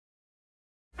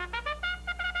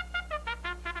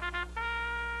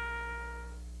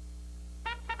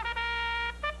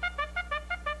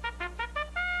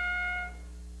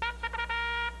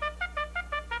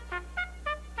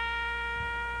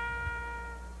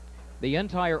The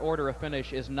entire order of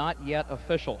finish is not yet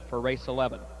official for race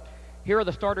 11. Here are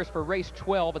the starters for race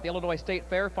 12 at the Illinois State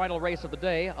Fair. Final race of the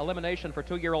day. Elimination for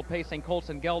 2-year-old pacing colts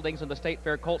and geldings in the State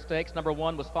Fair Colt Stakes. Number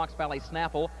 1 was Fox Valley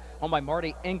Snaffle, owned by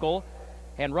Marty Engel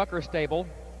and Rucker Stable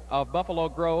of Buffalo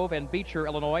Grove and Beecher,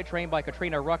 Illinois, trained by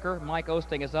Katrina Rucker. Mike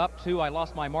Osting is up. 2, I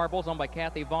Lost My Marbles, owned by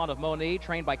Kathy Vaughn of Moni,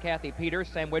 trained by Kathy Peters.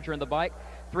 Sam Widger in the bike.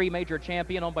 3, Major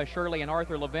Champion, owned by Shirley and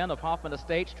Arthur Levin of Hoffman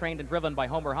Estates, trained and driven by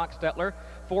Homer Hochstetler.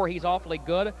 4, He's Awfully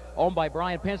Good, owned by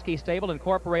Brian Penske Stable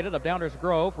Incorporated of Downers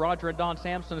Grove, Roger and Don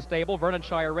Sampson Stable,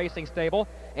 Vernonshire Racing Stable,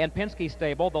 and Penske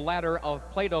Stable, the latter of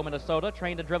Plato, Minnesota,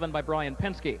 trained and driven by Brian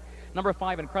Penske. Number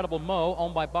 5, Incredible Mo,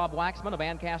 owned by Bob Waxman of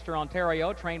Ancaster,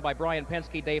 Ontario, trained by Brian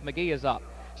Penske. Dave McGee is up.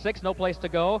 6, No Place to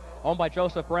Go, owned by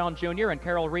Joseph Brown Jr. and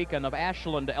Carol Rican of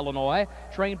Ashland, Illinois,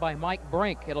 trained by Mike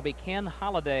Brink. It'll be Ken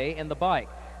Holliday in the bike.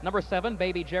 Number 7,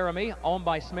 Baby Jeremy, owned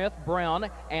by Smith, Brown,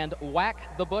 and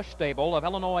Whack the Bush Stable of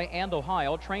Illinois and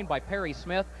Ohio, trained by Perry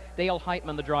Smith, Dale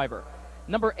Heitman the driver.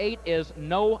 Number 8 is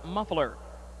No Muffler,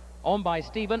 owned by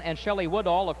Stephen and Shelley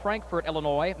Woodall of Frankfort,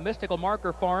 Illinois, Mystical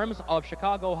Marker Farms of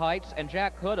Chicago Heights, and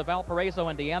Jack Hood of Valparaiso,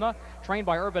 Indiana, trained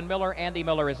by Irvin Miller. Andy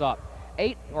Miller is up.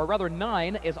 8, or rather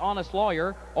 9, is Honest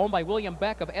Lawyer, owned by William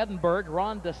Beck of Edinburgh,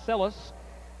 Ron DeSillis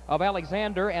of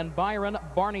Alexander, and Byron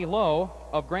Barney Lowe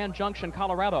of Grand Junction,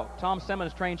 Colorado. Tom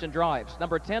Simmons trains and drives.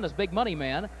 Number 10 is Big Money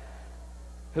Man,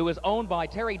 who is owned by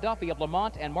Terry Duffy of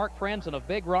Lamont and Mark Franzen of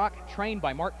Big Rock, trained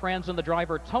by Mark Franzen, the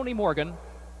driver. Tony Morgan.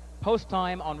 Post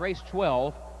time on race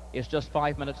 12 is just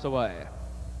 5 minutes away.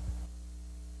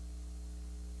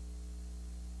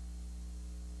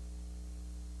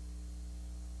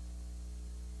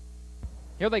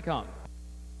 Here they come.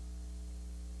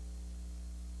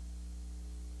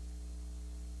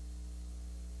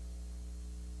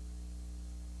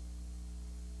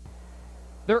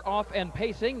 They're off and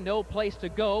pacing. No Place to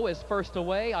Go is first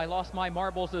away. I Lost My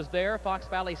Marbles is there. Fox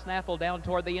Valley Snaffle down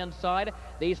toward the inside.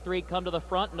 These 3 come to the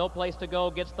front. No Place to Go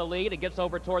gets the lead. It gets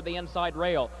over toward the inside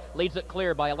rail. Leads it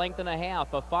clear by a length and a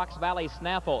half of Fox Valley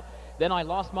Snaffle. Then I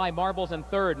Lost My Marbles in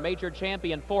 3rd. Major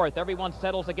Champion 4th. Everyone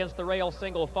settles against the rail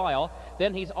single file.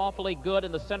 Then He's Awfully Good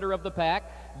in the center of the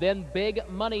pack. Then Big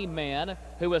Money Man,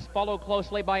 who is followed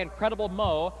closely by Incredible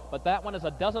Mo, but that one is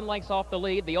a dozen lengths off the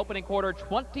lead. The opening quarter,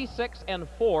 26 and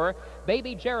 4.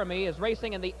 Baby Jeremy is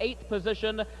racing in the 8th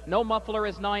position. No Muffler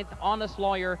is 9th. Honest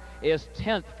Lawyer is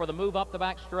 10th for the move up the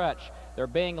back stretch. They're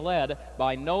being led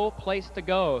by No Place to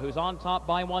Go, who's on top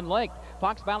by 1 length.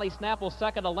 Fox Valley Snaffle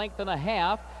second, a length and a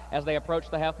half as they approach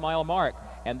the half-mile mark.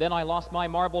 And then I Lost My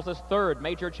Marbles is 3rd.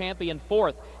 Major Champion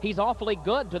 4th. He's Awfully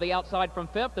Good to the outside from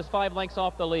 5th, is 5 lengths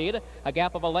off the lead. A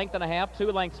gap of a length and a half,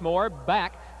 2 lengths more.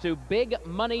 Back to Big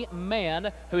Money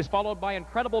Man, who's followed by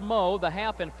Incredible Mo, the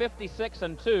half in 56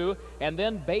 and 2. And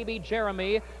then Baby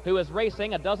Jeremy, who is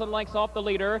racing a dozen lengths off the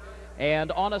leader.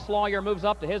 And Honest Lawyer moves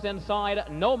up to his inside.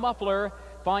 No Muffler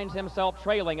finds himself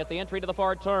trailing at the entry to the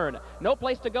far turn. No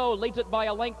Place to Go leads it by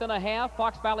a length and a half.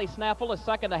 Fox Valley Snaffle is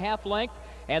second, a half length.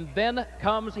 And then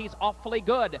comes He's Awfully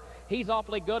Good. He's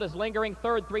Awfully Good is lingering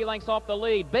 3rd, 3 lengths off the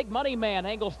lead. Big Money Man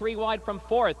angles 3 wide from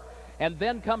 4th. And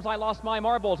then comes I Lost My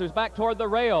Marbles, who's back toward the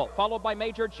rail, followed by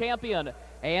Major Champion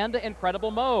and Incredible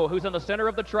Mo, who's in the center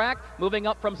of the track, moving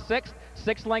up from 6th,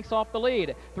 6 lengths off the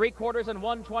lead. 3/4 and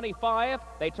 125.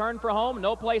 They turn for home.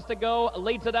 No Place to Go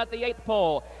leads it at the 8th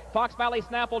pole. Fox Valley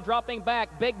Snaffle dropping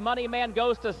back. Big Money Man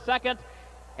goes to 2nd.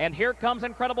 And here comes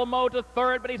Incredible Mo to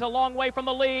 3rd, but he's a long way from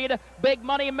the lead. Big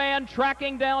Money Man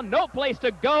tracking down No Place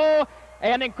to Go.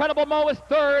 And Incredible Mo is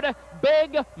 3rd.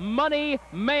 Big Money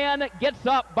Man gets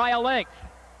up by a length.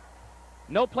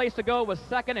 No Place to Go was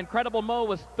 2nd. Incredible Mo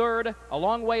was 3rd. A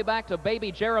long way back to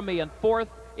Baby Jeremy in 4th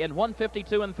in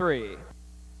 152 and 3.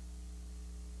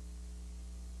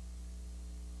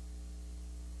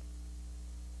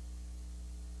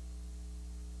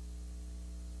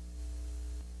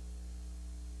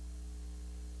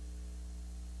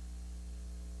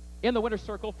 In the winner's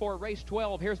circle for race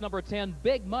 12, here's number 10,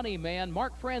 Big Money Man,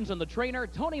 Mark Franzen, the trainer,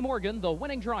 Tony Morgan, the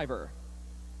winning driver.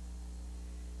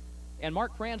 And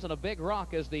Mark Franzen of Big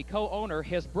Rock is the co-owner.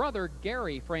 His brother,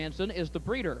 Gary Franzen, is the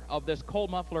breeder of this Coal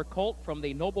Muffler colt from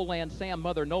the Noble Land Sam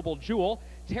Mother Noble Jewel.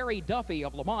 Terry Duffy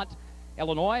of Lamont,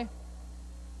 Illinois,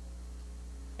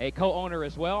 a co-owner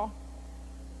as well.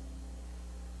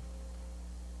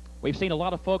 We've seen a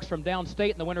lot of folks from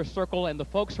downstate in the winner's circle, and the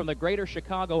folks from the greater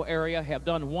Chicago area have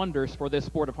done wonders for this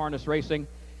sport of harness racing.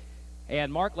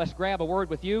 And Mark, let's grab a word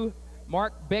with you.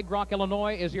 Mark, Big Rock,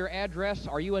 Illinois is your address.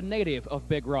 Are you a native of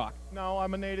Big Rock? No,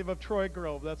 I'm a native of Troy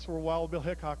Grove. That's where Wild Bill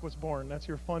Hickok was born. That's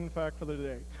your fun fact for the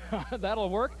day. That'll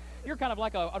work. you're kind of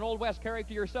like an Old West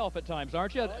character yourself at times,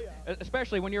 aren't you? Oh, yeah.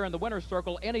 Especially when you're in the winner's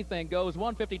circle, anything goes.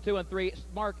 152-3.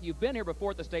 Mark, you've been here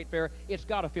before at the State Fair. It's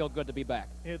got to feel good to be back.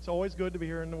 It's always good to be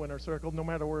here in the winner's circle, no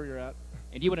matter where you're at.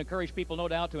 And you would encourage people, no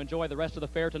doubt, to enjoy the rest of the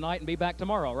fair tonight and be back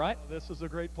tomorrow, right? This is a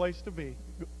great place to be.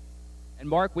 And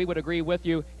Mark, we would agree with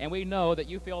you, and we know that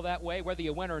you feel that way, whether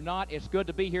you win or not. It's good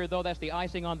to be here, though. That's the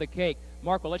icing on the cake.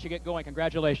 Mark, we'll let you get going.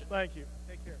 Congratulations. Thank you.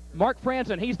 Take care. Mark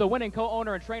Franzen, he's the winning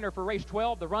co-owner and trainer for race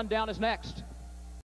 12. The rundown is next.